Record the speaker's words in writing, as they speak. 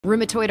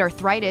Rheumatoid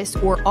arthritis,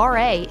 or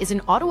RA, is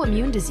an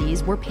autoimmune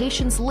disease where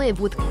patients live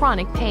with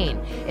chronic pain.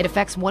 It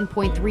affects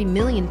 1.3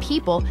 million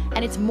people,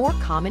 and it's more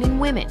common in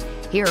women.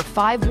 Here are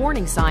 5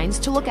 warning signs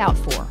to look out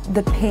for.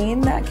 The pain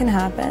that can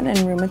happen in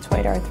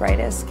rheumatoid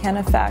arthritis can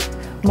affect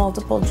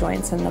multiple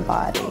joints in the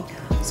body.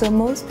 So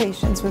most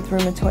patients with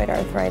rheumatoid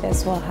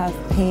arthritis will have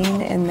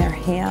pain in their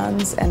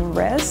hands and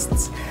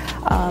wrists,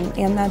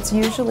 and that's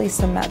usually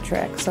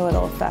symmetric, so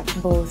it'll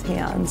affect both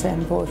hands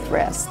and both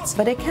wrists.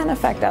 But it can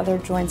affect other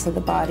joints of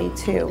the body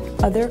too.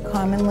 Other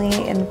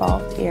commonly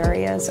involved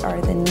areas are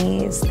the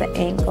knees, the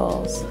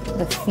ankles,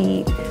 the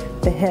feet,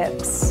 the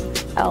hips,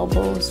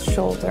 elbows,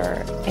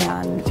 shoulder,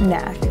 and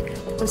neck.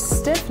 The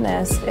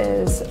stiffness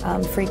is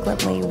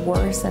frequently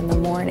worse in the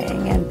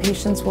morning, and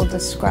patients will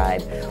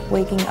describe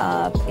waking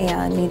up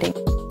and needing